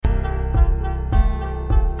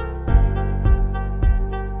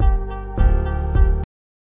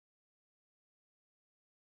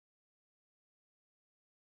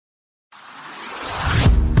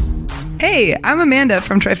Hey, I'm Amanda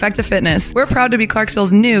from Trifecta Fitness. We're proud to be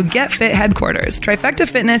Clarksville's new Get Fit headquarters. Trifecta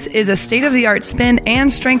Fitness is a state-of-the-art spin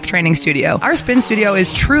and strength training studio. Our spin studio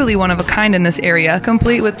is truly one of a kind in this area,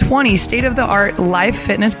 complete with 20 state-of-the-art live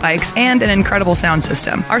fitness bikes and an incredible sound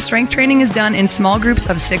system. Our strength training is done in small groups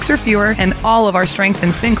of 6 or fewer, and all of our strength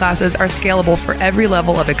and spin classes are scalable for every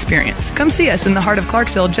level of experience. Come see us in the heart of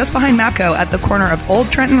Clarksville, just behind MAPCO at the corner of Old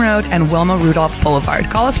Trenton Road and Wilma Rudolph Boulevard.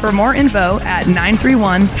 Call us for more info at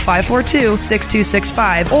 931-542-6265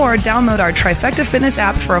 or download our Trifecta Fitness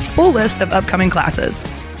app for a full list of upcoming classes.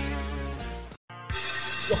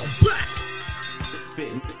 Welcome back.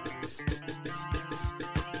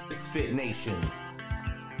 MisFitNation.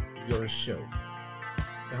 We are a show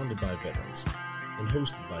founded by veterans and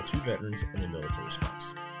hosted by 2 veterans and a military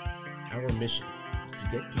spouse. Our mission is to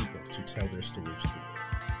get people to tell their stories to the world.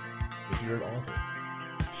 If you're an author,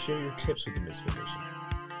 share your tips with the Misfit Nation.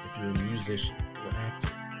 If you're a musician or actor,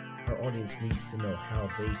 our audience needs to know how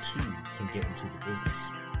they too can get into the business.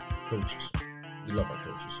 Coaches, we love our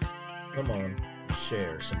coaches. Come on and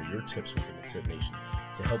share some of your tips with the Misfit Nation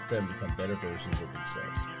to help them become better versions of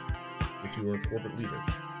themselves. If you are a corporate leader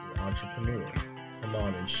or entrepreneur, come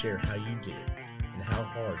on and share how you did it and how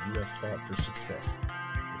hard you have fought for success.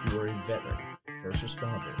 If you are a veteran, first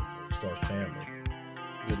responder, or star family,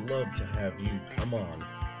 we would love to have you come on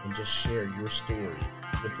and just share your story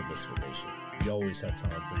with the Misfit Nation. We always have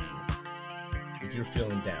time for you. If you're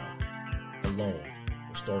feeling down, alone,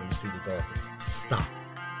 or starting to see the darkness, stop.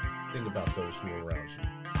 Think about those who are around you.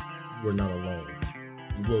 You are not alone.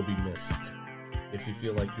 You will be missed. If you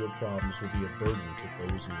feel like your problems will be a burden to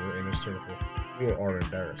those in your inner circle or are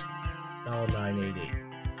embarrassed, dial 988.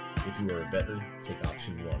 If you are a veteran, take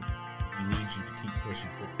option 1. We need you to keep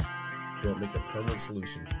pushing forward. Don't make a permanent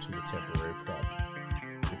solution to a temporary problem.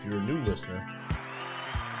 If you're a new listener,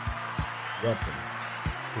 welcome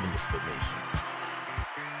to the Misfit Nation.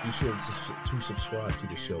 Be sure to subscribe to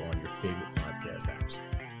the show on your favorite podcast apps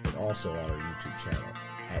and also on our YouTube channel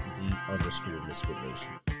at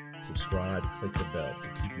 @_MisFitNation. Subscribe and click the bell to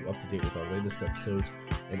keep you up to date with our latest episodes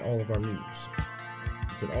and all of our news.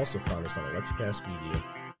 You can also find us on Electrocast Media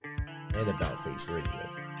and About Face Radio.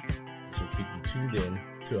 This will keep you tuned in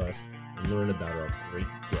to us and learn about our great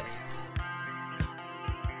guests.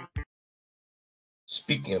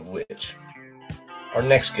 Speaking of which, our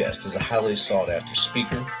next guest is a highly sought-after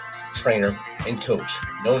speaker, trainer, and coach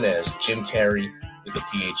known as Jim Carrey with a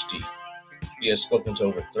PhD. He has spoken to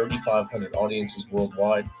over 3,500 audiences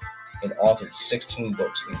worldwide and authored 16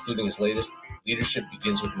 books, including his latest, Leadership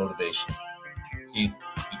Begins with Motivation. He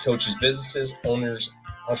coaches businesses, owners,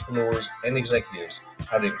 entrepreneurs, and executives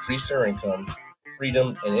how to increase their income,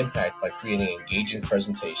 freedom, and impact by creating engaging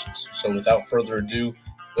presentations. So without further ado,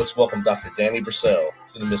 let's welcome Dr. Danny Brassell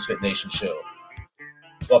to the Misfit Nation show.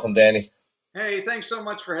 Welcome, Danny. Hey, thanks so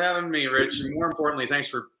much for having me, Rich. And more importantly, thanks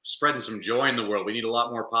for spreading some joy in the world. We need a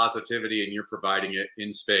lot more positivity, and you're providing it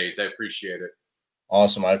in spades. I appreciate it.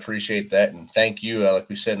 Awesome. I appreciate that. And thank you. Like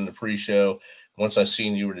we said in the pre-show, once I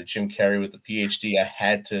seen you were the Jim Carrey with the PhD, I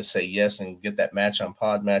had to say yes and get that match on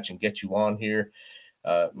Podmatch and get you on here.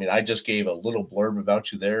 I just gave a little blurb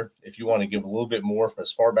about you there. If you want to give a little bit more from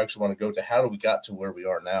as far back as you want to go to how do we got to where we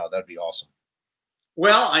are now, that'd be awesome.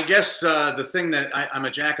 Well, I guess the thing that I'm a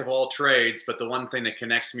jack of all trades, but the one thing that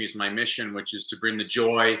connects me is my mission, which is to bring the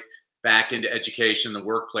joy back into education, the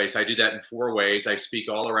workplace. I do that in 4 ways. I speak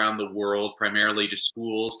all around the world, primarily to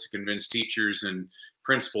schools, to convince teachers and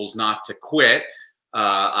principals not to quit.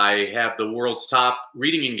 I have the world's top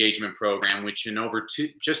reading engagement program, which in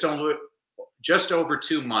just over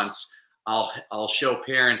 2 months, I'll show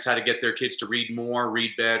parents how to get their kids to read more,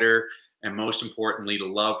 read better, and most importantly, to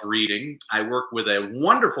love reading. I work with a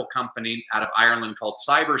wonderful company out of Ireland called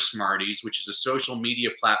Cyber Smarties, which is a social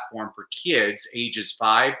media platform for kids ages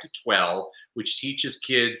 5 to 12, which teaches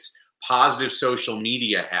kids positive social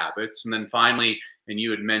media habits. And then finally, and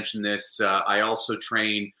you had mentioned this, I also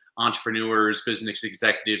train entrepreneurs, business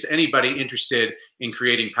executives, anybody interested in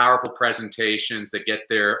creating powerful presentations that get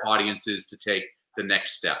their audiences to take the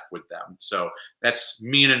next step with them. So that's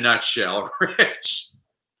me in a nutshell, Rich.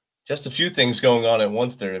 Just a few things going on at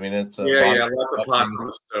once there. I mean, it's lots of pots on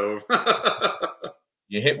the stove.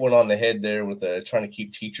 You hit one on the head there with trying to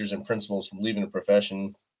keep teachers and principals from leaving the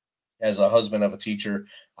profession. As a husband of a teacher,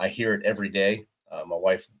 I hear it every day. My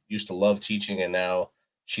wife used to love teaching, and now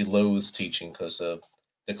she loathes teaching because of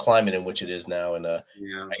the climate in which it is now. And I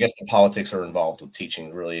guess the politics are involved with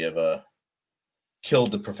teaching really have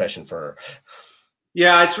killed the profession for her.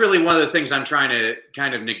 Yeah, it's really one of the things I'm trying to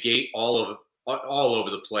kind of negate all of all over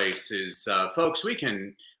the place is, folks, we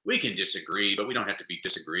can disagree, but we don't have to be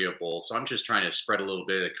disagreeable. So I'm just trying to spread a little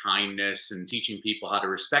bit of kindness and teaching people how to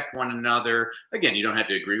respect one another. Again, you don't have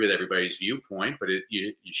to agree with everybody's viewpoint, but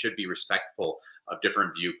you should be respectful of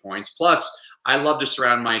different viewpoints. Plus, I love to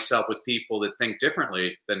surround myself with people that think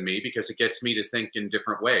differently than me because it gets me to think in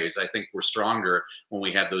different ways. I think we're stronger when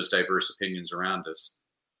we have those diverse opinions around us.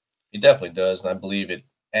 It definitely does, and I believe it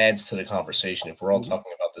adds to the conversation. If we're all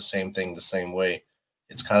talking about the same thing the same way,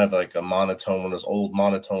 it's kind of like a monotone, one of those old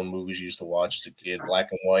monotone movies you used to watch as a kid, black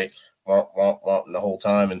and white, womp, womp, womp, the whole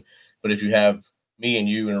time. But if you have me and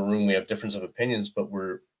you in a room, we have difference of opinions, but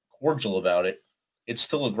we're cordial about it. It's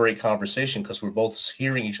still a great conversation because we're both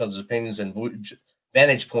hearing each other's opinions and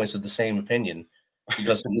vantage points of the same opinion.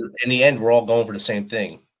 Because in the end, we're all going for the same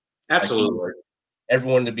thing. Absolutely. Like,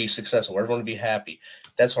 everyone to be successful, everyone to be happy.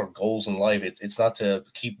 That's our goals in life. It's not to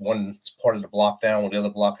keep one part of the block down when the other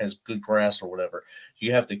block has good grass or whatever.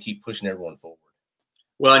 You have to keep pushing everyone forward.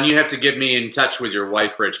 Well, and you have to get me in touch with your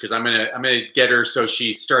wife, Rich, because I'm gonna get her so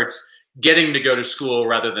she starts getting to go to school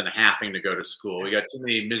rather than having to go to school. We got too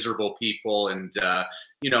many miserable people, and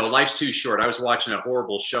life's too short. I was watching a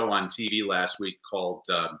horrible show on TV last week called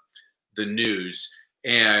The News,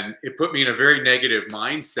 and it put me in a very negative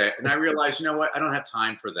mindset. And I realized, you know what? I don't have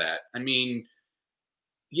time for that. I mean,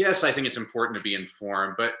 yes, I think it's important to be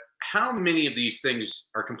informed, but how many of these things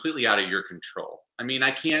are completely out of your control? I mean,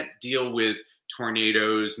 I can't deal with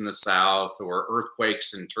tornadoes in the South or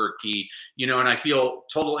earthquakes in Turkey, and I feel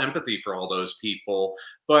total empathy for all those people,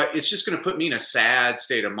 but it's just going to put me in a sad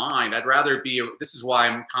state of mind. I'd rather this is why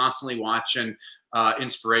I'm constantly watching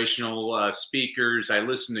inspirational speakers. I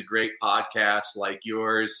listen to great podcasts like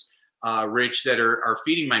yours, Rich, that are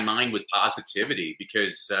feeding my mind with positivity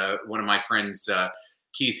because one of my friends,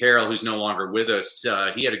 Keith Harrell, who's no longer with us,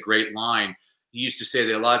 he had a great line. He used to say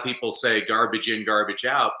that a lot of people say garbage in, garbage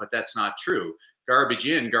out, but that's not true. Garbage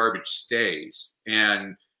in, garbage stays.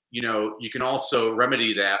 And, you can also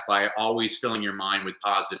remedy that by always filling your mind with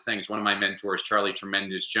positive things. One of my mentors, Charlie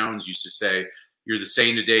Tremendous Jones, used to say, you're the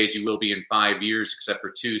same today as you will be in 5 years, except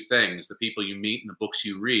for two things: the people you meet and the books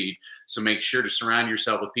you read. So make sure to surround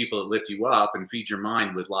yourself with people that lift you up and feed your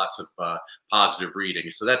mind with lots of positive reading.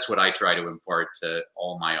 So that's what I try to impart to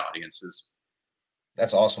all my audiences.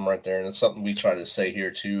 That's awesome right there. And it's something we try to say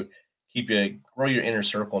here too. Grow your inner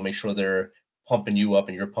circle and make sure they're pumping you up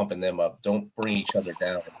and you're pumping them up. Don't bring each other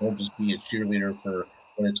down. Don't just be a cheerleader for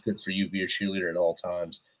when it's good for you. Be a cheerleader at all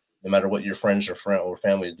times. No matter what your friends or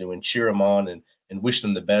family is doing, cheer them on and wish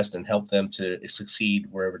them the best and help them to succeed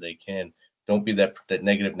wherever they can. Don't be that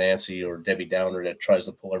negative Nancy or Debbie Downer that tries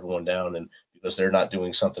to pull everyone down and because they're not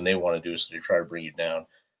doing something they want to do, so they try to bring you down.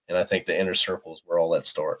 And I think the inner circle is where all that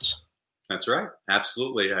starts. That's right.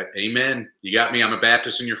 Absolutely. Amen. You got me. I'm a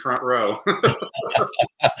Baptist in your front row.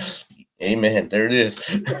 Amen. There it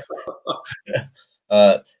is.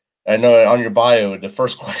 I know on your bio, the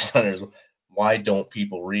first question is, why don't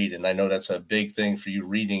people read? And I know that's a big thing for you,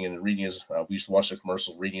 reading. And reading is, we used to watch the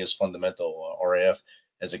commercials, reading is fundamental, RAF,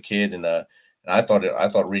 as a kid. And I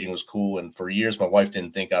thought reading was cool. And for years, my wife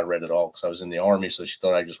didn't think I read at all because I was in the Army. So she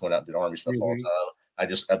thought I just went out and did Army stuff all the time. I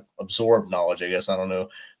just absorbed knowledge, I guess. I don't know.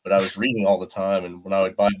 But I was reading all the time. And when I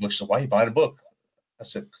would buy books, so why are you buying a book? I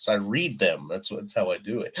said, because I read them. That's how I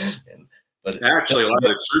do it. But actually,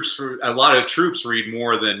 a lot of troops read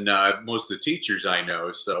more than most of the teachers I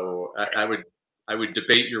know. So I would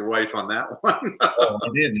debate your wife on that one. Oh, I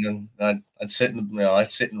did. And I'd sit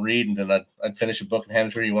and read, and then I'd finish a book and hand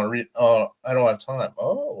it to her. You want to read it? Oh, I don't have time.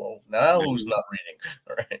 Oh, well, now who's not reading?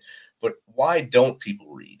 All right. But why don't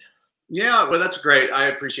people read? Yeah, well, that's great. I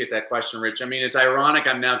appreciate that question, Rich. I mean, it's ironic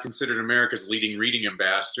I'm now considered America's leading reading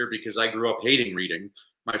ambassador because I grew up hating reading.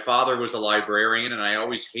 My father was a librarian, and I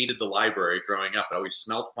always hated the library growing up. It always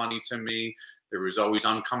smelled funny to me. There was always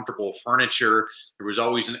uncomfortable furniture. There was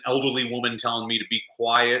always an elderly woman telling me to be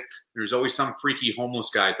quiet. There was always some freaky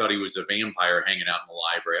homeless guy thought he was a vampire hanging out in the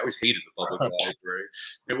library. I always hated the public library.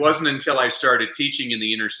 It wasn't until I started teaching in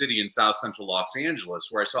the inner city in South Central Los Angeles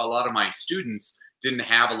where I saw a lot of my students didn't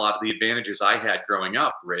have a lot of the advantages I had growing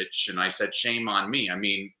up, Rich. And I said, shame on me. I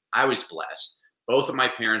mean, I was blessed. Both of my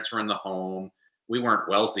parents were in the home. We weren't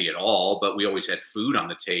wealthy at all, but we always had food on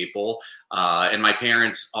the table. And my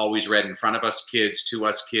parents always read in front of us kids, to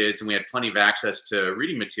us kids, and we had plenty of access to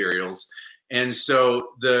reading materials. And so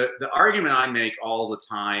the argument I make all the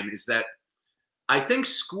time is that I think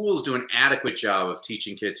schools do an adequate job of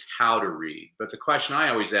teaching kids how to read. But the question I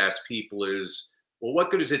always ask people is, well,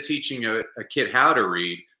 what good is it teaching a kid how to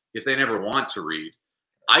read if they never want to read?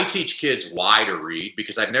 I teach kids why to read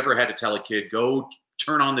because I've never had to tell a kid, go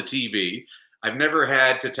turn on the TV. I've never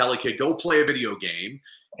had to tell a kid, go play a video game.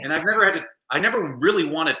 And I never really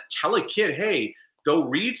want to tell a kid, hey, go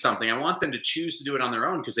read something. I want them to choose to do it on their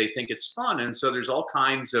own because they think it's fun. And so there's all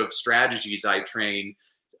kinds of strategies I train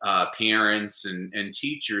parents and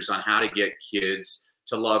teachers on how to get kids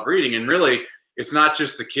to love reading. And really, it's not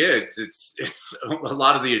just the kids. It's a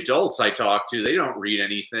lot of the adults I talk to. They don't read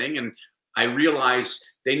anything. And I realize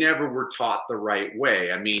they never were taught the right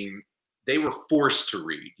way. I mean, they were forced to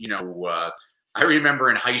read. I remember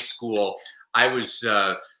in high school, I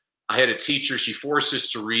had a teacher, she forced us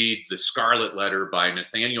to read The Scarlet Letter by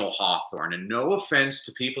Nathaniel Hawthorne. And no offense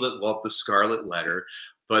to people that love The Scarlet Letter,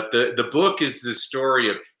 but the book is the story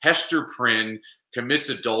of Hester Prynne commits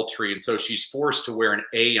adultery, and so she's forced to wear an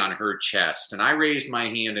A on her chest. And I raised my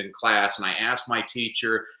hand in class, and I asked my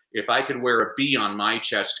teacher if I could wear a B on my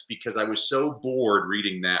chest because I was so bored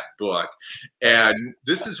reading that book. And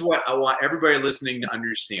this is what I want everybody listening to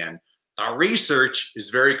understand. Our research is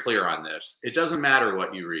very clear on this. It doesn't matter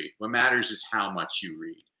what you read. What matters is how much you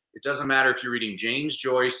read. It doesn't matter if you're reading James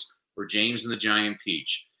Joyce or James and the Giant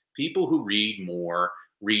Peach. People who read more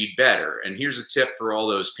read better. And here's a tip for all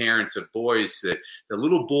those parents of boys, that the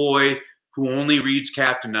little boy who only reads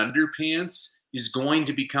Captain Underpants is going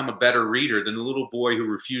to become a better reader than the little boy who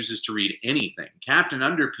refuses to read anything. Captain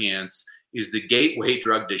Underpants is the gateway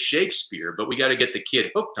drug to Shakespeare, but we got to get the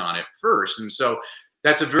kid hooked on it first. And so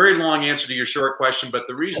that's a very long answer to your short question, but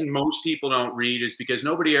the reason most people don't read is because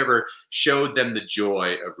nobody ever showed them the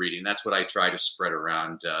joy of reading. That's what I try to spread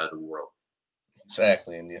around the world.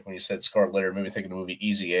 Exactly. And when you said Scarlet Letter, it made me think of the movie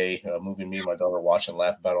Easy A, a movie me and my daughter watch and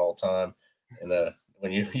laugh about all the time. And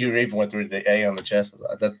when you even went through the A on the chest,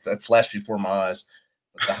 that flashed before my eyes.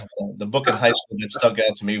 The book in high school that stuck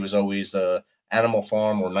out to me was always Animal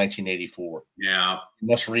Farm or 1984. Yeah. You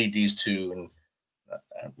must read these two. And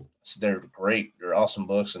they're great. They're awesome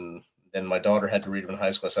books. And then my daughter had to read them in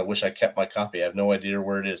high school. So I wish I kept my copy. I have no idea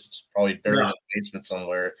where it is. It's probably buried in the basement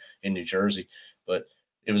somewhere in New Jersey. But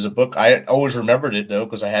it was a book. I always remembered it, though,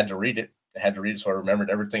 because I had to read it. So I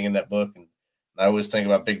remembered everything in that book. And I always think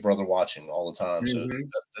about Big Brother watching all the time. So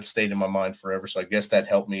that stayed in my mind forever. So I guess that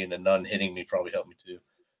helped me. And the nun hitting me probably helped me, too.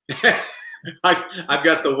 I've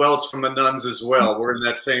got the welts from the nuns as well. We're in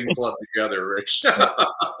that same club together, Rich.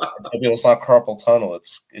 It's not carpal tunnel.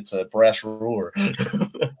 It's a brass ruler.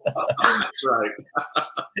 That's right.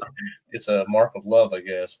 It's a mark of love, I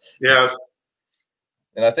guess. Yes.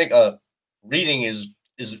 And I think reading is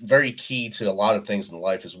very key to a lot of things in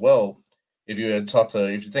life as well. If you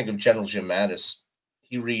think of General Jim Mattis,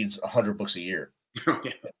 he reads 100 books a year. Oh,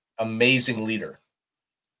 yeah. Amazing leader.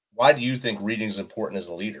 Why do you think reading is important as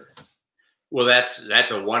a leader? Well,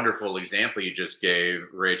 that's a wonderful example you just gave,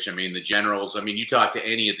 Rich. I mean, the generals. I mean, you talk to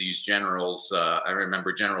any of these generals. I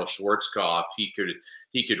remember General Schwarzkopf. He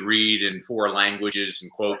could read in 4 languages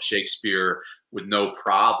and quote Shakespeare with no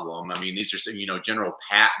problem. I mean, these are General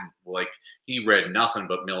Patton. Like, he read nothing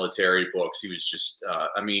but military books. He was just.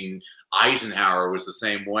 Eisenhower was the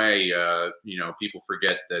same way. People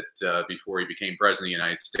forget that before he became president of the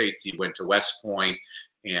United States, he went to West Point.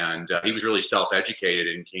 And he was really self-educated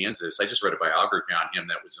in Kansas. I just read a biography on him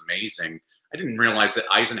that was amazing. I didn't realize that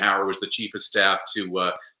Eisenhower was the chief of staff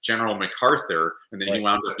to General MacArthur, and then he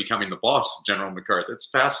wound up becoming the boss of General MacArthur.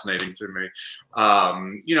 It's fascinating to me.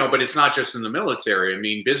 But it's not just in the military. I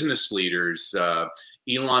mean, business leaders.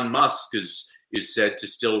 Elon Musk is said to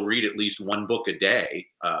still read at least 1 book a day.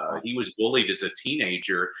 He was bullied as a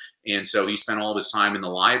teenager, and so he spent all of his time in the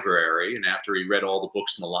library. And after he read all the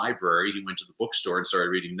books in the library, he went to the bookstore and started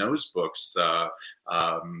reading those books.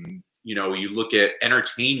 You look at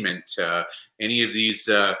entertainment, any of these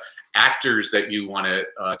actors that you want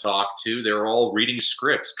to talk to, they're all reading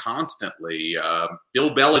scripts constantly.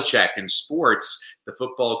 Bill Belichick in sports, the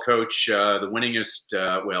football coach, the winningest,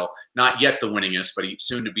 not yet the winningest, but he's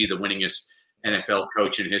soon to be the winningest NFL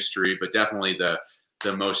coach in history, but definitely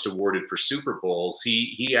the most awarded for Super Bowls.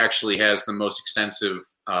 He actually has the most extensive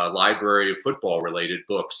library of football-related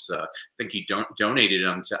books. I think he donated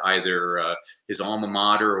them to either his alma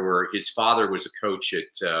mater, or his father was a coach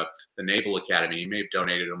at the Naval Academy. He may have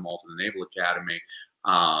donated them all to the Naval Academy.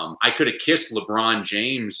 I could have kissed LeBron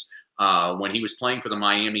James when he was playing for the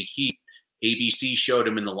Miami Heat. ABC showed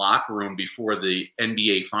him in the locker room before the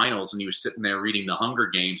NBA Finals, and he was sitting there reading The Hunger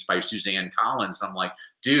Games by Suzanne Collins. I'm like,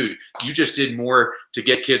 dude, you just did more to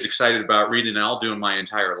get kids excited about reading than I'll do in my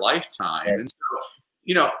entire lifetime. And so,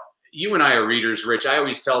 you and I are readers, Rich. I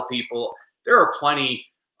always tell people there are plenty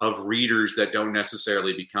of readers that don't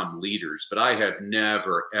necessarily become leaders, but I have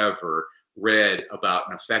never, ever read about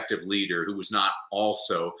an effective leader who was not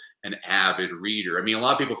also an avid reader. I mean, a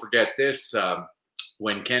lot of people forget this.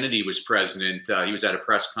 when Kennedy was president, he was at a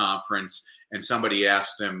press conference and somebody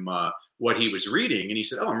asked him what he was reading. And he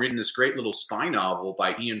said, "Oh, I'm reading this great little spy novel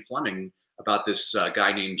by Ian Fleming about this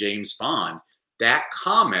guy named James Bond." That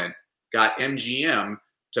comment got MGM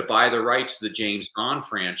to buy the rights to the James Bond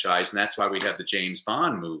franchise. And that's why we have the James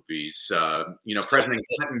Bond movies. President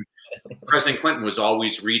Clinton was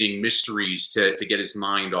always reading mysteries to get his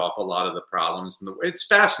mind off a lot of the problems. And it's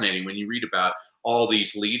fascinating when you read about all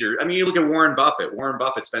these leaders. I mean, you look at Warren Buffett. Warren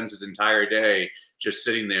Buffett spends his entire day just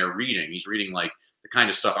sitting there reading. He's reading like the kind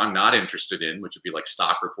of stuff I'm not interested in, which would be like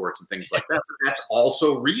stock reports and things like that. But that's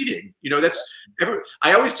also reading.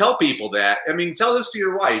 I always tell people that. I mean, tell this to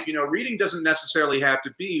your wife. Reading doesn't necessarily have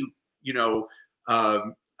to be, a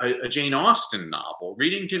Jane Austen novel.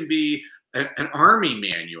 Reading can be an army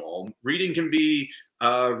manual. Reading can be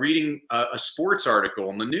reading a sports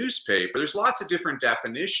article in the newspaper. There's lots of different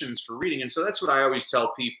definitions for reading. And so that's what I always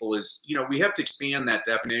tell people is, we have to expand that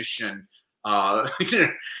definition.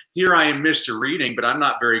 Here I am, Mr. Reading, but I'm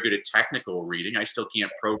not very good at technical reading. I still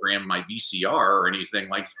can't program my VCR or anything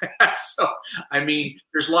like that. So, I mean,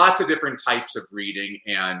 there's lots of different types of reading,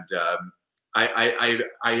 and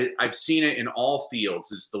I've seen it in all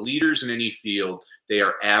fields. As the leaders in any field, they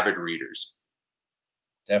are avid readers.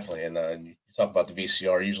 Definitely, and you talk about the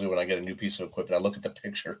VCR. Usually, when I get a new piece of equipment, I look at the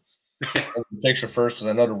picture. The picture first, because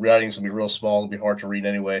I know the writing's gonna be real small, it'll be hard to read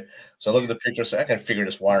anyway. So I look at the picture, so I can figure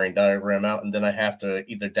this wiring diagram out, and then I have to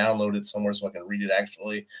either download it somewhere so I can read it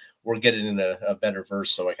actually, or get it in a better verse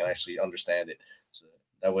so I can actually understand it. So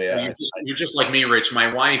that way, you're just like me, Rich.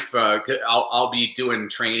 My wife, I'll be doing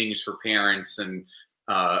trainings for parents and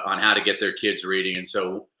on how to get their kids reading, and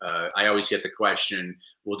so I always get the question,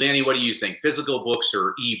 "Well, Danny, what do you think? Physical books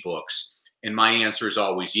or e-books?" And my answer is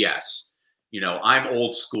always yes. I'm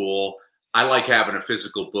old school. I like having a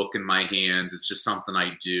physical book in my hands. It's just something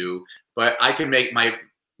I do. But I can make my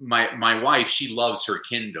wife, she loves her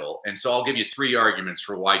Kindle. And so I'll give you 3 arguments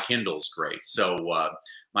for why Kindle's great. So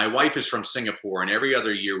my wife is from Singapore, and every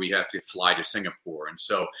other year we have to fly to Singapore. And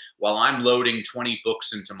so while I'm loading 20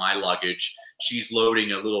 books into my luggage, she's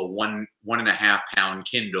loading a little 1.5 pound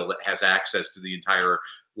Kindle that has access to the entire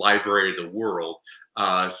library of the world.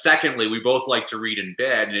 Secondly, we both like to read in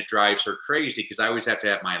bed, and it drives her crazy because I always have to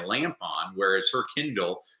have my lamp on, whereas her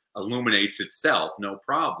Kindle illuminates itself, no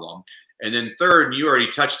problem. And then third, and you already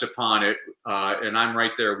touched upon it, and I'm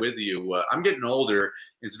right there with you. I'm getting older.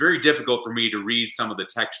 It's very difficult for me to read some of the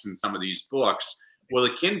text in some of these books. Well,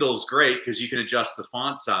 the Kindle's great because you can adjust the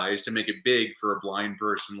font size to make it big for a blind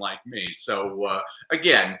person like me. So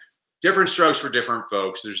again, different strokes for different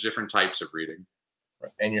folks. There's different types of reading.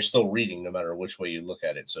 And you're still reading no matter which way you look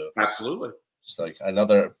at it. So absolutely. It's like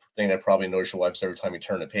another thing that probably notice your wife's every time you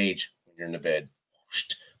turn a page when you're in the bed.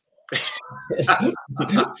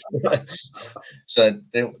 So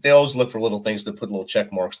they always look for little things to put little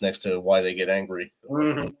check marks next to why they get angry.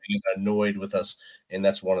 Mm-hmm. They get annoyed with us. And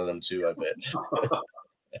that's one of them too, I bet.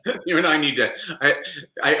 You and I need to.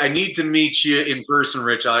 I need to meet you in person,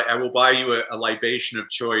 Rich. I will buy you a libation of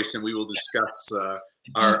choice, and we will discuss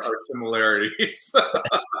our similarities.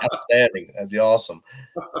 Outstanding. That'd be awesome.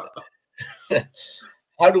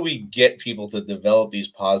 How do we get people to develop these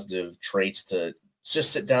positive traits to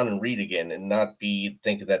just sit down and read again and not be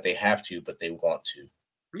thinking that they have to, but they want to?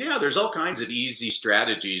 Yeah, there's all kinds of easy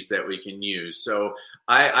strategies that we can use. So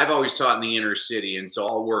I've always taught in the inner city, and so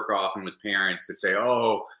I'll work often with parents that say,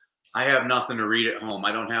 "Oh, I have nothing to read at home.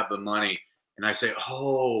 I don't have the money." And I say,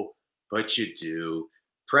 "Oh, but you do."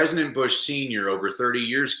 President Bush Sr. over 30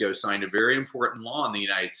 years ago signed a very important law in the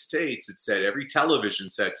United States. It said every television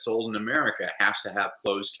set sold in America has to have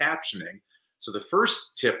closed captioning. So the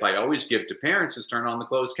first tip I always give to parents is turn on the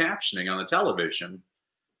closed captioning on the television.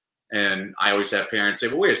 And I always have parents say,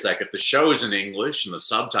 "Well, wait a sec, if the show is in English and the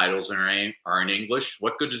subtitles are in English,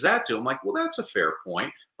 what good does that do?" I'm like, "Well, that's a fair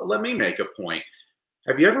point, but let me make a point.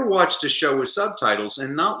 Have you ever watched a show with subtitles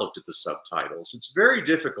and not looked at the subtitles? It's very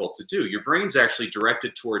difficult to do. Your brain's actually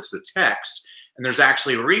directed towards the text, and there's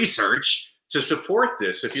actually research to support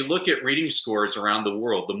this. If you look at reading scores around the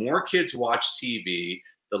world, the more kids watch TV,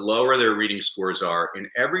 the lower their reading scores are in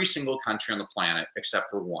every single country on the planet except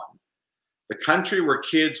for one. The country where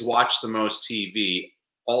kids watch the most TV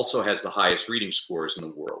also has the highest reading scores in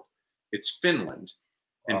the world. It's Finland.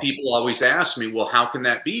 And people always ask me, "Well, how can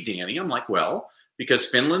that be, Danny?" I'm like, "Well, because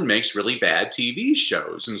Finland makes really bad TV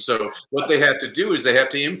shows. And so what they have to do is they have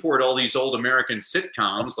to import all these old American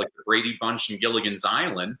sitcoms like the Brady Bunch and Gilligan's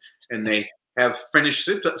Island, and they have finished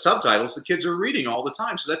subtitles, the kids are reading all the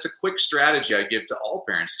time. So that's a quick strategy I give to all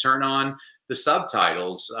parents. Turn on the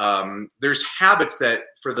subtitles. There's habits that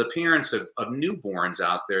for the parents of newborns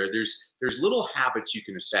out there, there's little habits you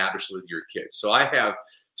can establish with your kids. So I have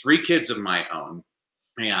 3 kids of my own,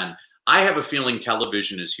 and I have a feeling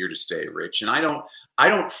television is here to stay, Rich. And I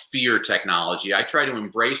don't fear technology. I try to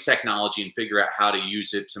embrace technology and figure out how to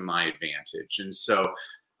use it to my advantage. And so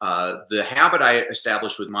the habit I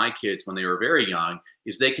established with my kids when they were very young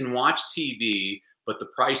is they can watch TV, but the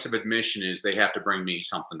price of admission is they have to bring me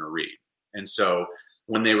something to read. And so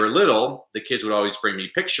when they were little, the kids would always bring me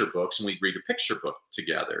picture books and we'd read a picture book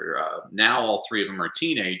together. Now all 3 of them are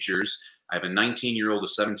teenagers. I have a 19-year-old, a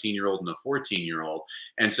 17-year-old, and a 14-year-old.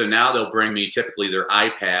 And so now they'll bring me typically their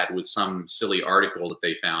iPad with some silly article that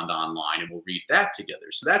they found online, and we'll read that together.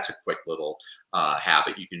 So that's a quick little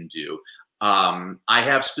habit you can do. I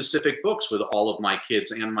have specific books with all of my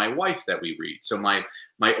kids and my wife that we read. So my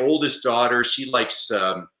oldest daughter, she likes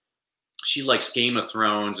Game of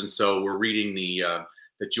Thrones, and so we're reading the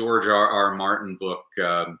George R.R. Martin book.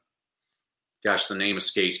 Gosh, the name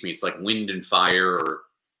escapes me. It's like Wind and Fire or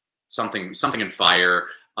something and Fire.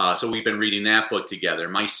 So we've been reading that book together.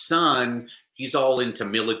 My son, he's all into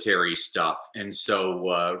military stuff, and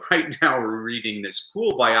so right now we're reading this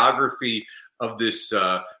cool biography of this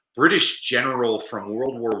British general from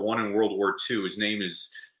World War I and World War II. His name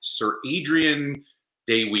is Sir Adrian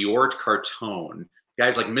de Wiart-Carton.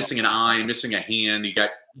 Guy's like missing an eye, missing a hand. He got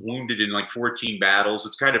wounded in like 14 battles.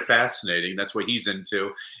 It's kind of fascinating. That's what he's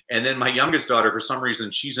into. And then my youngest daughter, for some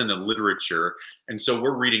reason, she's into literature. And so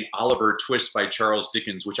we're reading Oliver Twist by Charles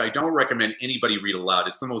Dickens, which I don't recommend anybody read aloud.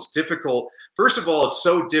 It's the most difficult. First of all, it's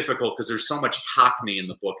so difficult because there's so much Cockney in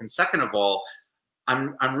the book. And second of all,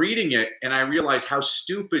 I'm reading it and I realize how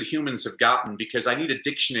stupid humans have gotten because I need a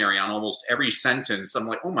dictionary on almost every sentence. I'm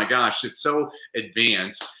like, oh my gosh, it's so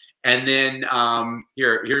advanced. And then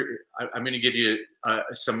here, I'm going to give you a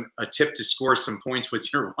tip to score some points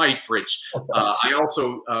with your wife, Rich. I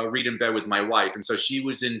also read in bed with my wife, and so she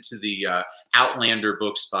was into the Outlander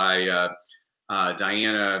books by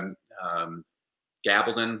Diana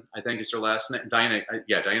Gabaldon, I think is her last name. Diana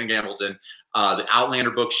Gabaldon. The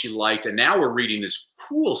Outlander books she liked, and now we're reading this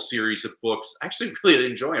cool series of books. I actually really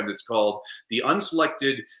enjoy them. It's called The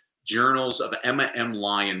Unselected Journals of Emma M.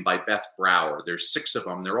 Lyon by Beth Brower. There's 6 of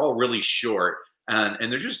them. They're all really short,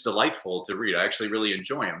 and they're just delightful to read. I actually really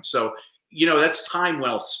enjoy them. So, that's time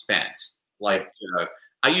well spent. Like,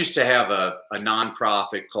 I used to have a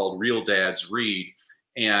nonprofit called Real Dads Read,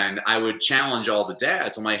 and I would challenge all the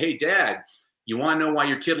dads. I'm like, hey, Dad, you want to know why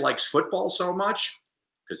your kid likes football so much?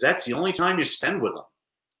 Because that's the only time you spend with them.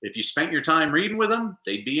 If you spent your time reading with them,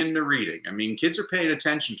 they'd be into reading. I mean, kids are paying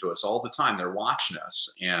attention to us all the time. They're watching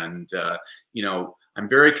us. And, I'm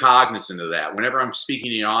very cognizant of that. Whenever I'm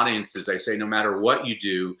speaking in audiences, I say, no matter what you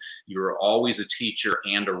do, you're always a teacher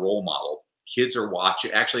and a role model. Kids are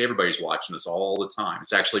watching. Actually, everybody's watching us all the time.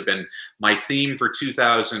 It's actually been my theme for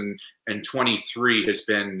 2023 has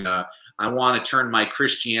been, I want to turn my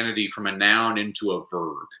Christianity from a noun into a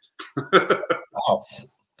verb. Wow.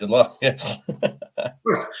 Good luck.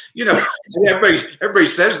 Everybody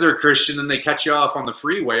says they're Christian and they cut you off on the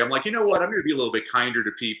freeway. I'm like, you know what? I'm going to be a little bit kinder to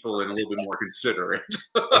people and a little bit more considerate.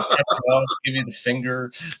 Give you the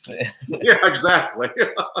finger. Yeah, exactly.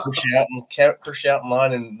 Push you out in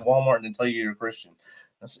line in Walmart and tell you you're a Christian.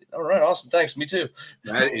 I said, all right, awesome. Thanks. Me too.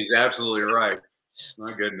 That is absolutely right.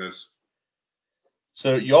 My goodness.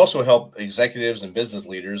 So you also help executives and business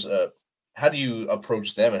leaders. How do you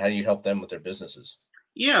approach them and how do you help them with their businesses?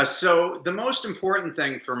 Yeah, so the most important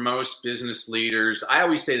thing for most business leaders, I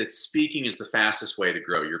always say that speaking is the fastest way to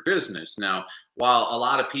grow your business. Now, while a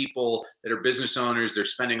lot of people that are business owners, they're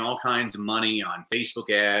spending all kinds of money on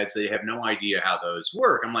Facebook ads, they have no idea how those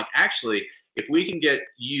work. I'm like, actually, if we can get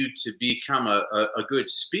you to become a good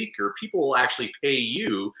speaker, people will actually pay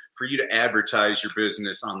you for you to advertise your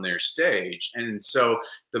business on their stage. And so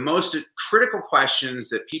the most critical questions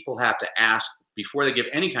that people have to ask before they give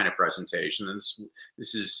any kind of presentation, and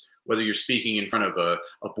this is whether you're speaking in front of a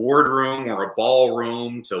boardroom or a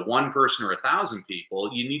ballroom to one person or 1,000 people,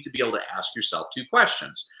 you need to be able to ask yourself 2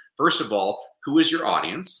 questions. First of all, who is your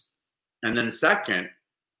audience? And then second,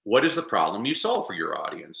 what is the problem you solve for your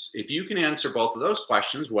audience? If you can answer both of those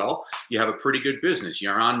questions, well, you have a pretty good business.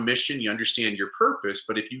 You're on mission, you understand your purpose,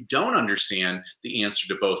 but if you don't understand the answer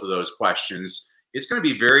to both of those questions, it's going to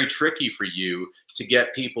be very tricky for you to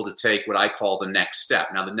get people to take what I call the next step.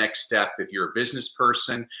 Now, the next step, if you're a business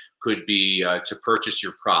person, could be to purchase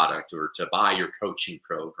your product or to buy your coaching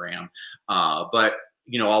program. But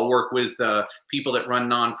I'll work with people that run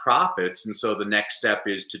nonprofits. And so the next step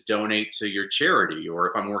is to donate to your charity, or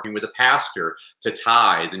if I'm working with a pastor, to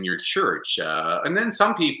tithe in your church. And then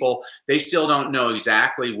some people, they still don't know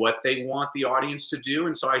exactly what they want the audience to do.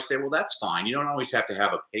 And so I say, well, that's fine. You don't always have to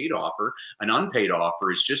have a paid offer. An unpaid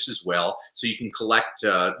offer is just as well. So you can collect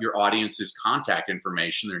your audience's contact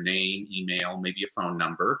information, their name, email, maybe a phone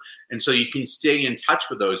number. And so you can stay in touch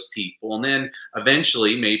with those people. And then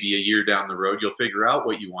eventually, maybe a year down the road, you'll figure out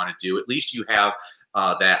what you want to do. At least you have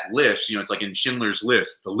that list. It's like in Schindler's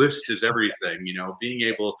List. The list is everything. Being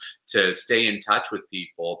able to stay in touch with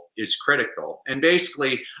people is critical. And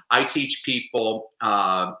basically, I teach people,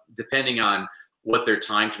 depending on what their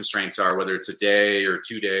time constraints are, whether it's a day or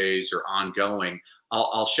 2 days or ongoing,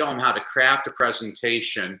 I'll show them how to craft a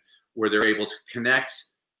presentation where they're able to connect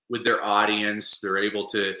with their audience. They're able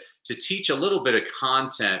to teach a little bit of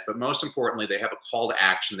content, but most importantly, they have a call to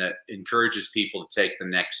action that encourages people to take the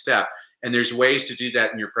next step. And there's ways to do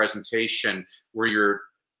that in your presentation where you're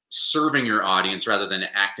serving your audience rather than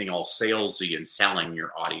acting all salesy and selling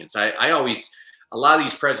your audience. I always, a lot of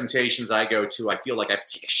these presentations I go to, I feel like I have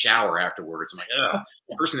to take a shower afterwards. I'm like, ugh,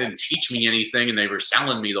 the person didn't teach me anything and they were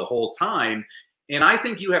selling me the whole time. And I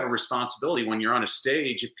think you have a responsibility when you're on a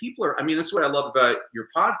stage. If people are, this is what I love about your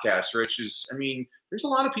podcast, Rich, is, there's a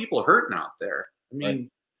lot of people hurting out there. Right.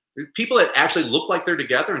 People that actually look like they're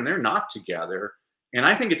together and they're not together. And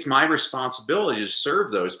I think it's my responsibility to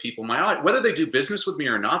serve those people. Whether they do business with me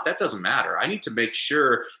or not, that doesn't matter. I need to make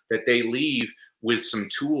sure that they leave with some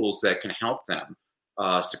tools that can help them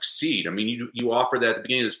succeed. You offer that at the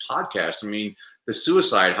beginning of this podcast. The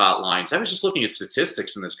suicide hotlines. I was just looking at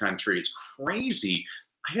statistics in this country. It's crazy.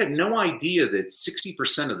 I had no idea that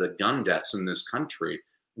 60% of the gun deaths in this country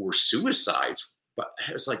were suicides. But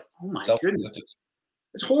I was like, oh my goodness.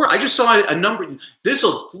 It's horrible. I just saw a number. This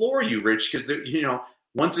will floor you, Rich, because,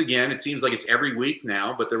 once again, it seems like it's every week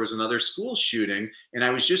now, but there was another school shooting. And I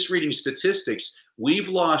was just reading statistics. We've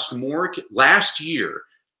lost more last year,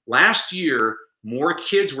 more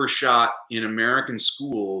kids were shot in American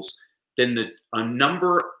schools than a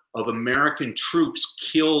number of American troops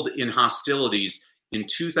killed in hostilities in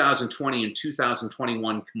 2020 and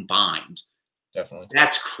 2021 combined. Definitely.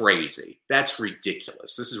 That's crazy. That's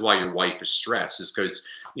ridiculous. This is why your wife is stressed, is because,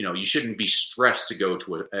 you shouldn't be stressed to go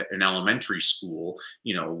to an elementary school.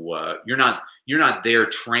 You're not there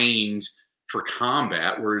trained for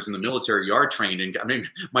combat, whereas in the military you are trained. And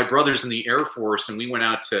my brother's in the Air Force, and we went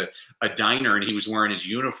out to a diner and he was wearing his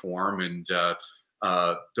uniform, and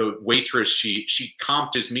the waitress, she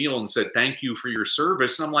comped his meal and said, "Thank you for your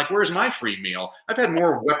service." And I'm like, "Where's my free meal? I've had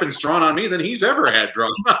more weapons drawn on me than he's ever had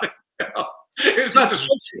drawn on him." It's not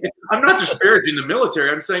I'm not disparaging the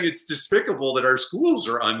military. I'm saying it's despicable that our schools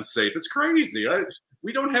are unsafe. It's crazy.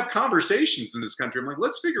 We don't have conversations in this country. I'm like,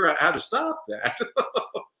 let's figure out how to stop that.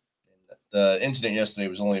 The incident yesterday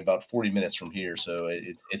was only about 40 minutes from here, so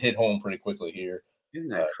it hit home pretty quickly here. Isn't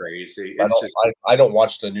that crazy? I don't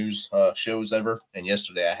watch the news shows ever, and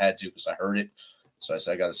yesterday I had to because I heard it. So I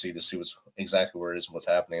said I got to see what's exactly where it is and what's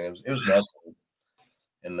happening. And it was nuts.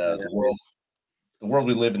 And the world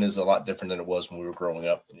we live in is a lot different than it was when we were growing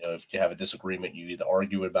up. If you have a disagreement, you either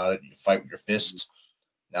argue about it, you fight with your fists.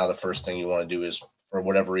 Now the first thing you want to do is, for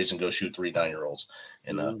whatever reason, go shoot 3 9-year-olds,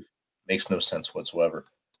 and makes no sense whatsoever.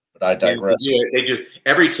 But I digress. They do.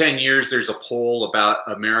 Every 10 years, there's a poll about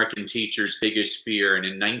American teachers' biggest fear. And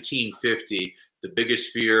in 1950, the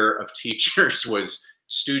biggest fear of teachers was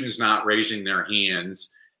students not raising their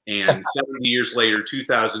hands. And 70 years later,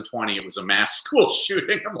 2020, it was a mass school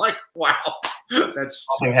shooting. I'm like, wow, that's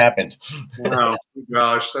something happened. Wow,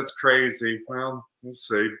 gosh, that's crazy. Well, we'll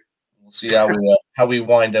see. We'll see how we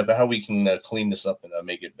wind up, how we can clean this up and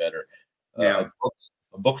make it better.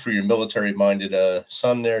 A book for your military-minded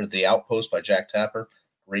son there, The Outpost by Jack Tapper.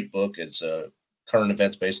 Great book. It's current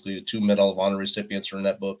events, basically. The 2 Medal of Honor recipients are in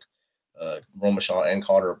that book. Romeshaw and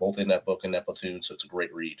Carter are both in that book, in that platoon, so it's a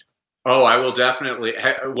great read. Oh, I will definitely.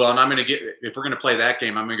 Well, and I'm going to if we're going to play that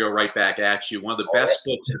game, I'm going to go right back at you. One of the best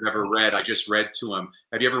books I've ever read, I just read to him.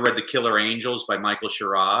 Have you ever read The Killer Angels by Michael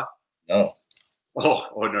Schirra? No. Oh,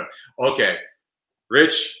 no. Okay.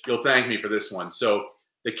 Rich, you'll thank me for this one. So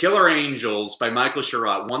The Killer Angels by Michael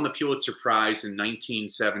Schirra won the Pulitzer Prize in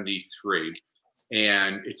 1973.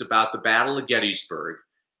 And it's about the Battle of Gettysburg.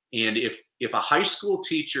 And if a high school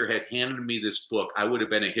teacher had handed me this book, I would have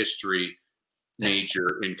been a history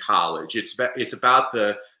major in college. It's about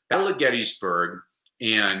the Battle of Gettysburg,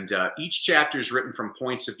 and each chapter is written from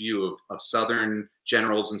points of view of Southern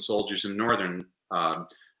generals and soldiers and Northern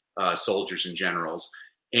soldiers and generals.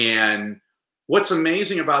 And what's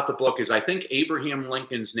amazing about the book is I think Abraham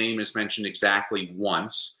Lincoln's name is mentioned exactly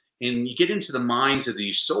once. And you get into the minds of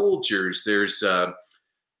these soldiers. There's,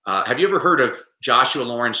 have you ever heard of Joshua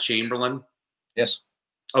Lawrence Chamberlain? Yes.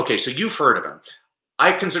 Okay, so you've heard of him.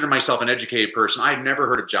 I consider myself an educated person. I'd never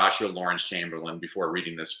heard of Joshua Lawrence Chamberlain before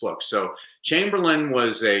reading this book. So Chamberlain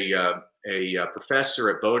was a professor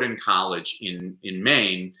at Bowdoin College in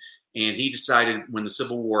Maine, and he decided when the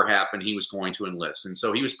Civil War happened, he was going to enlist. And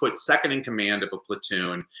so he was put second in command of a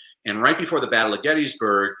platoon. And right before the Battle of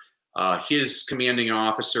Gettysburg, his commanding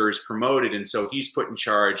officer is promoted, and so he's put in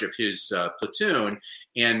charge of his platoon.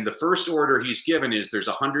 And the first order he's given is there's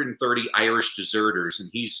 130 Irish deserters, and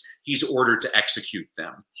he's ordered to execute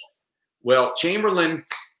them. Well, Chamberlain,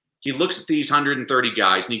 he looks at these 130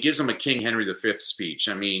 guys, and he gives them a King Henry V speech.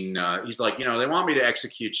 I mean, he's like, they want me to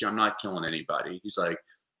execute you. I'm not killing anybody. He's like,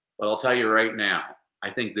 but I'll tell you right now,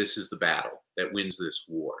 I think this is the battle that wins this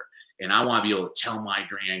war. And I want to be able to tell my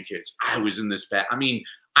grandkids I was in this battle. I mean,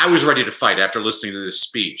 I was ready to fight after listening to this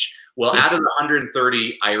speech. Well, out of the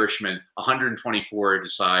 130 Irishmen, 124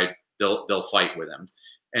 decide they'll fight with him.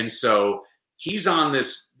 And so he's on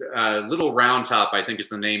this little round top, I think is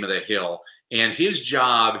the name of the hill. And his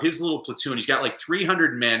job, his little platoon, he's got like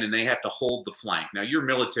 300 men, and they have to hold the flank. Now, you're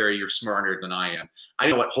military, you're smarter than I am. I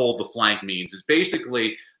know what hold the flank means. It's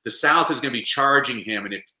basically the South is going to be charging him,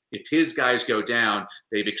 and if his guys go down,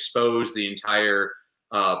 they've exposed the entire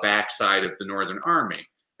backside of the Northern Army.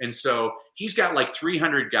 And so he's got like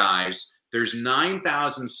 300 guys. There's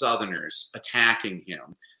 9,000 Southerners attacking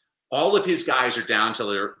him. All of his guys are down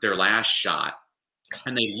to their last shot,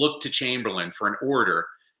 and they look to Chamberlain for an order.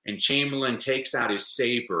 And Chamberlain takes out his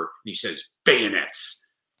saber and he says, bayonets.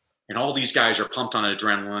 And all these guys are pumped on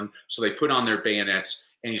adrenaline. So they put on their bayonets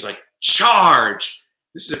and he's like, charge.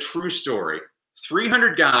 This is a true story.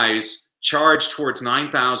 300 guys charge towards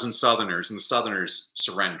 9,000 Southerners, and the Southerners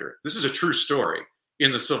surrender. This is a true story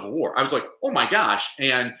in the Civil War. I was like, oh my gosh.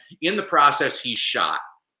 And in the process, he's shot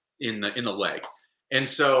in the leg. And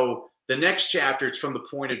so the next chapter, it's from the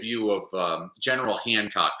point of view of General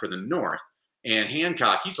Hancock for the North. And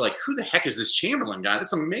Hancock, he's like, who the heck is this Chamberlain guy?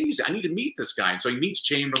 That's amazing. I need to meet this guy. And so he meets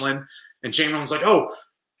Chamberlain, and Chamberlain's like, oh,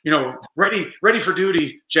 ready for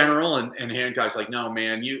duty, General. And Hancock's like, no,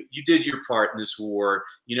 man, you did your part in this war.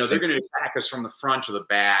 They're going to attack us from the front or the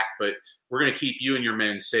back, but we're going to keep you and your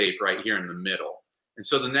men safe right here in the middle. And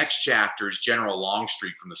so the next chapter is General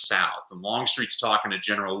Longstreet from the South. And Longstreet's talking to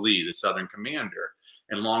General Lee, the Southern commander.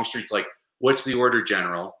 And Longstreet's like, what's the order,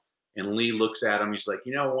 General? And Lee looks at him. He's like,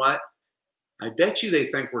 you know what? I bet you they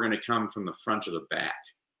think we're going to come from the front or the back.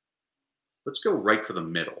 Let's go right for the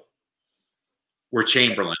middle, where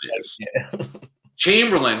Chamberlain is. Yeah.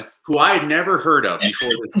 Chamberlain, who I had never heard of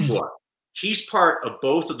before this book, he's part of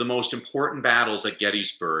both of the most important battles at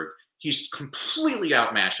Gettysburg. He's completely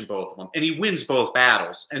outmatched in both of them, and he wins both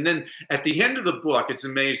battles. And then at the end of the book, it's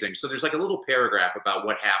amazing. So there's like a little paragraph about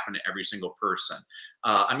what happened to every single person.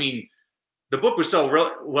 The book was so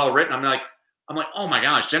well written. I'm like, oh my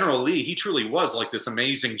gosh, General Lee, he truly was like this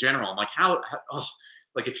amazing general. I'm like, how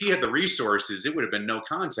if he had the resources, it would have been no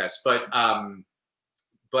contest. But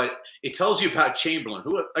it tells you about Chamberlain,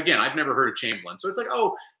 who, again, I've never heard of Chamberlain. So it's like,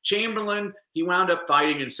 oh, Chamberlain, he wound up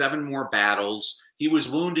fighting in 7 more battles. He was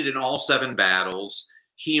wounded in all 7 battles.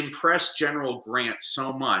 He impressed General Grant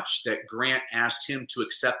so much that Grant asked him to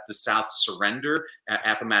accept the South's surrender at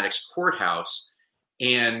Appomattox Courthouse.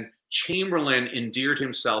 And Chamberlain endeared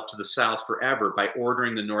himself to the South forever by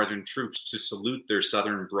ordering the Northern troops to salute their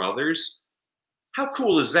Southern brothers. How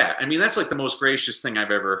cool is that? I mean, that's like the most gracious thing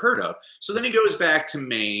I've ever heard of. So then he goes back to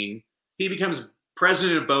Maine. He becomes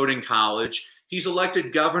president of Bowdoin College. He's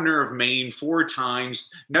elected governor of Maine 4 times,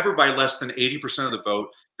 never by less than 80% of the vote.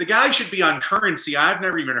 The guy should be on currency. I've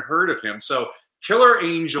never even heard of him. So Killer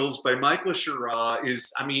Angels by Michael Schirra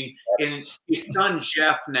is, and his son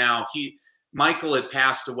Jeff now, Michael had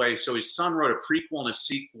passed away, so his son wrote a prequel and a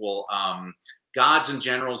sequel. Gods and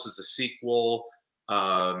Generals is a sequel.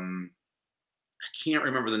 I can't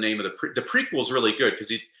remember the name of the prequel is really good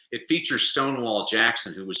because it features Stonewall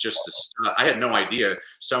Jackson, who was just a stud. I had no idea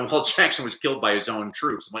Stonewall Jackson was killed by his own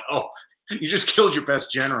troops. I'm like, oh, you just killed your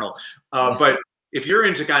best general. But if you're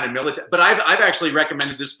into kind of military, but I've actually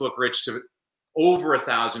recommended this book, Rich, to over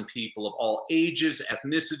 1,000 people of all ages,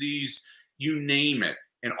 ethnicities, you name it.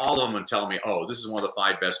 And all of them would tell me, oh, this is one of the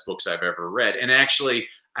 5 best books I've ever read. And actually,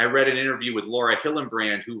 I read an interview with Laura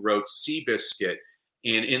Hillenbrand, who wrote Seabiscuit.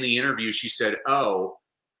 And in the interview, she said, oh,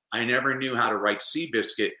 I never knew how to write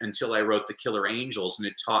Seabiscuit until I wrote The Killer Angels. And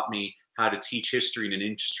it taught me how to teach history in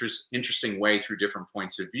an interesting way through different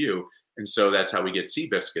points of view. And so that's how we get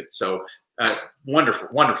Seabiscuit. So wonderful,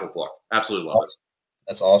 wonderful book. Absolutely love it.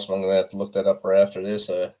 That's awesome. I'm going to have to look that up right after this.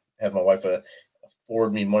 Have my wife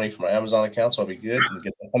forward me money from my Amazon account, so I'll be good and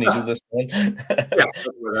get the honey-do list done. Yeah,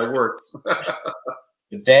 that's where that works.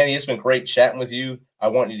 Danny, it's been great chatting with you. I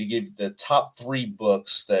want you to give the top 3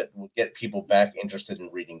 books that will get people back interested in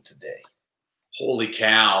reading today. Holy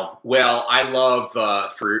cow. Well, I love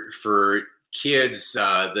for kids,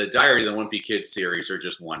 the Diary of the Wimpy Kid series are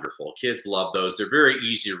just wonderful. Kids love those. They're very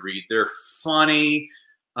easy to read. They're funny.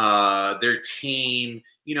 They're tame.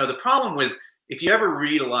 You know, the problem with, if you ever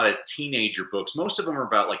read a lot of teenager books, most of them are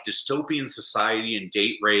about like dystopian society and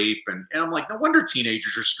date rape. And I'm like, no wonder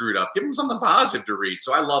teenagers are screwed up. Give them something positive to read.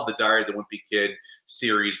 So I love the Diary of the Wimpy Kid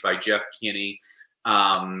series by Jeff Kinney.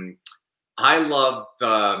 I love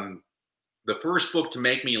the first book to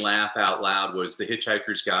make me laugh out loud was The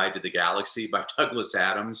Hitchhiker's Guide to the Galaxy by Douglas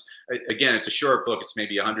Adams. Again, it's a short book. It's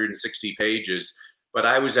maybe 160 pages. But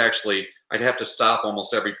I'd have to stop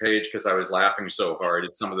almost every page because I was laughing so hard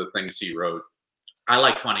at some of the things he wrote. I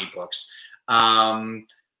like funny books. And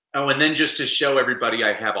then just to show everybody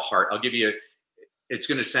I have a heart, I'll give you, it's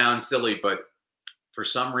going to sound silly, but for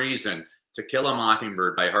some reason, To Kill a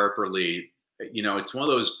Mockingbird by Harper Lee, you know, it's one of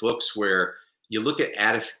those books where you look at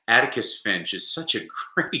Atticus Finch is such a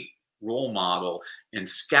great role model, and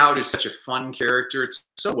Scout is such a fun character. It's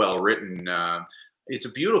so well written. It's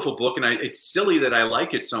a beautiful book, and it's silly that I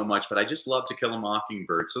like it so much, but I just love To Kill a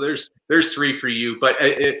Mockingbird. So there's 3 for you. But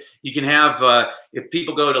you can have, if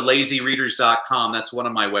people go to lazyreaders.com, that's one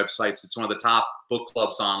of my websites. It's one of the top book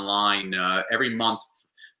clubs online. Every month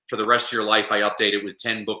for the rest of your life, I update it with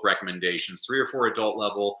 10 book recommendations, 3 or 4 adult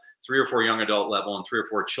level, 3 or 4 young adult level, and 3 or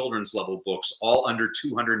 4 children's level books, all under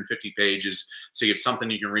 250 pages. So you have something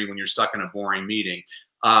you can read when you're stuck in a boring meeting.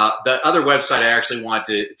 The other website I actually want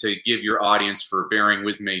to give your audience for bearing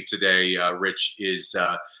with me today, Rich, is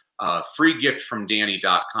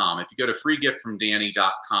freegiftfromdanny.com. If you go to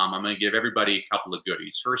freegiftfromdanny.com, I'm going to give everybody a couple of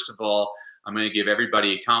goodies. First of all, I'm going to give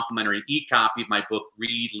everybody a complimentary e-copy of my book,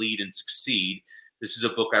 Read, Lead, and Succeed. This is a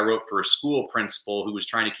book I wrote for a school principal who was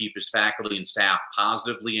trying to keep his faculty and staff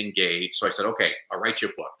positively engaged. So I said, okay, I'll write you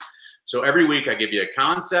a book. So every week I give you a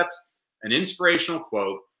concept, an inspirational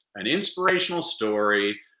quote, an inspirational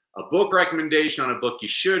story, a book recommendation on a book you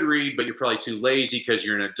should read, but you're probably too lazy because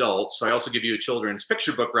you're an adult. So I also give you a children's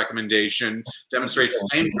picture book recommendation, demonstrates the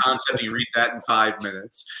same concept, and you read that in 5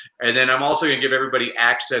 minutes. And then I'm also going to give everybody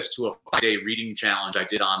access to a 5-day reading challenge I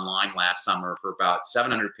did online last summer for about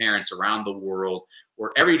 700 parents around the world,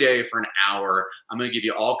 where every day for an hour, I'm going to give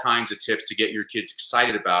you all kinds of tips to get your kids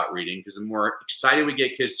excited about reading, because the more excited we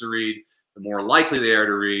get kids to read, the more likely they are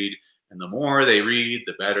to read. And the more they read,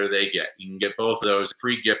 the better they get. You can get both of those at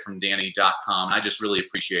freegiftfromdanny.com. And I just really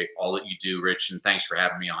appreciate all that you do, Rich, and thanks for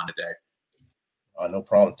having me on today. No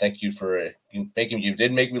problem. Thank you for you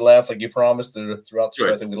did make me laugh like you promised throughout the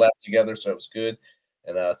show. I think we laughed together, so it was good.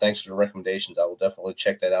 And thanks for the recommendations. I will definitely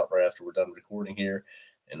check that out right after we're done recording here.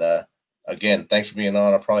 And again, thanks for being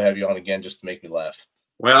on. I'll probably have you on again just to make me laugh.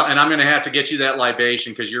 Well, and I'm going to have to get you that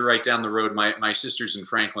libation because you're right down the road. My sister's in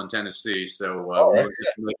Franklin, Tennessee, so right.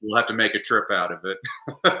 We'll have to make a trip out of it.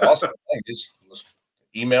 Awesome. Just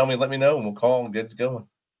email me, let me know, and we'll call and get it going.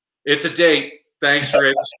 It's a date. Thanks,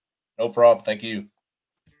 Rich. No problem. Thank you.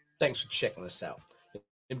 Thanks for checking us out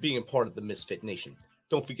and being a part of the Misfit Nation.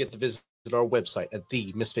 Don't forget to visit our website at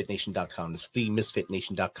themisfitnation.com. It's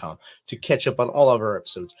themisfitnation.com to catch up on all of our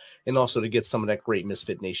episodes and also to get some of that great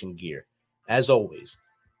Misfit Nation gear. As always,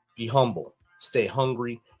 be humble, stay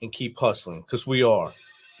hungry, and keep hustling, because we are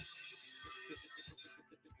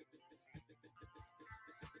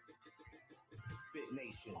Fit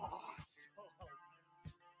Nation.